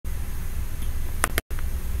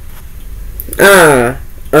A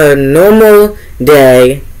normal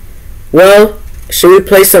day. Well, should we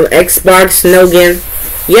play some Xbox, Nogan?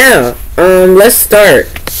 Yeah, let's start.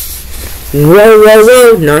 Whoa, whoa,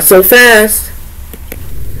 whoa, not so fast.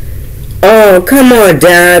 Oh, come on,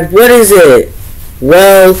 Dad, what is it?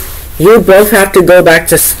 Well, you both have to go back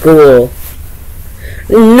to school.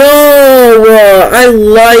 No, I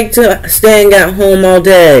like staying at home all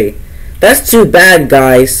day. That's too bad,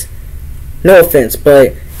 guys. No offense,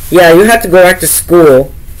 but yeah, you have to go back to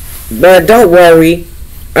school. But don't worry.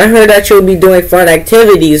 I heard that you'll be doing fun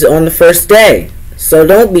activities on the first day. So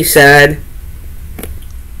don't be sad.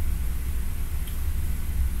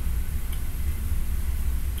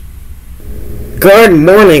 Good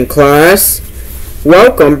morning, class.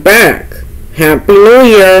 Welcome back. Happy New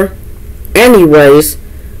Year. Anyways,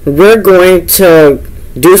 we're going to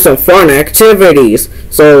do some fun activities.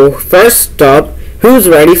 So first up, who's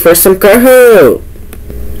ready for some Kahoot?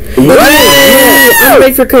 I'm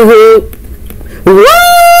ready for Kahoot.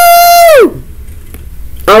 Woo!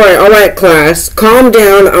 Alright, class. Calm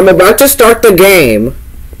down. I'm about to start the game.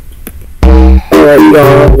 Alright,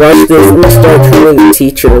 y'all. Watch this. I'm gonna start calling the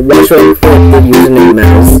teacher. Watch what the username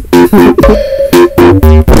is.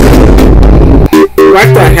 What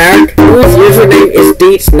the heck? Whose username is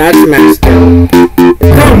Deets Nuts Master?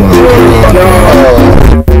 Come on, y'all.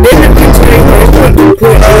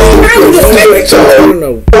 I don't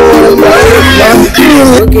know.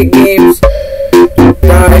 Look at games.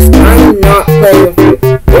 Guys, I'm not playing with you.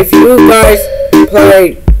 If you guys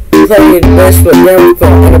play this with them for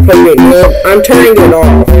inappropriate name, I'm turning it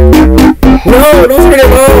off. No, don't turn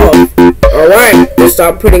it off. Alright, just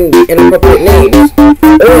stop putting inappropriate names.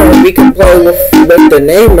 Or we can play with the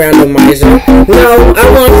name randomizer. No, I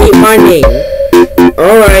want to keep my name.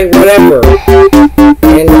 Alright, whatever.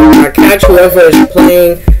 And I catch whoever is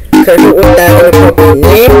playing Kahoot with that inappropriate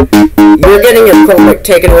name. You're getting your homework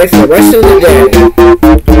taken away for the rest of the day.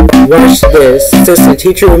 Watch this. Since the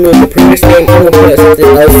teacher removed the previous name, I'm gonna put something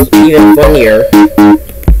else even funnier.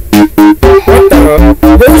 What the?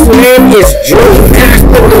 Whose name is Joe?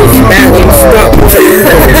 Stop.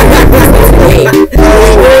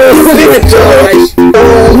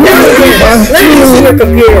 Let me see your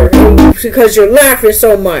computer because you're laughing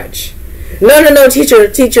so much. No,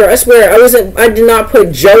 teacher, I swear, I did not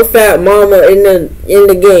put Joe Fat Mama in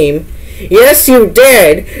the game. Yes, you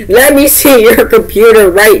did. Let me see your computer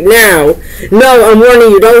right now. No, I'm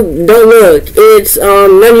warning you, don't look. It's,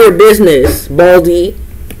 none of your business, Baldy.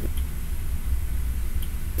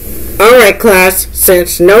 Alright, class,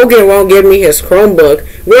 since Nogan won't give me his Chromebook,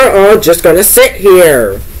 we're all just gonna sit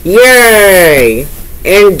here. Yay!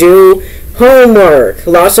 And do homework.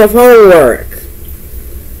 Lots of homework.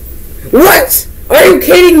 What? Are you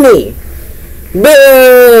kidding me?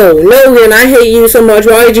 Boo! Nogan, I hate you so much.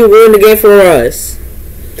 Why did you ruin the game for us?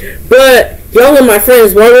 But, y'all are my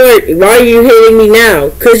friends. Why are you hating me now?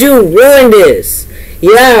 Because you ruined this.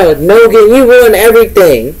 Yeah, Nogan, you ruined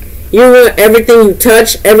everything. You ruin everything you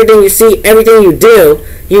touch, everything you see, everything you do.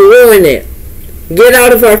 You ruin it. Get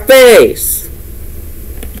out of our face.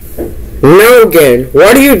 Nogan,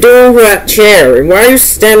 what are you doing with that chair? And why are you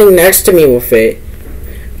standing next to me with it?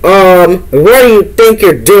 What do you think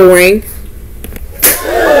you're doing?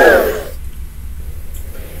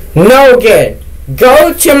 Nogan,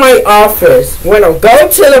 go to my office. Go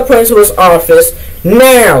to the principal's office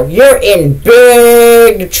now. You're in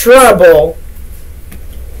big trouble.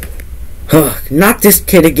 Not this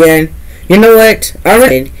kid again. You know what?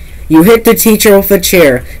 Alright, you hit the teacher with a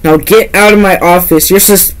chair. Now get out of my office. You're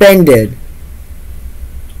suspended.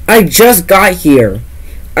 I just got here.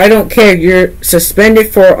 I don't care. You're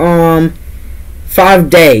suspended for 5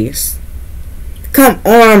 days. Come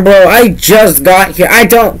on, bro. I just got here. I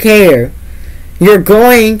don't care. You're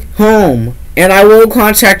going home, and I will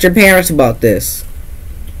contact your parents about this.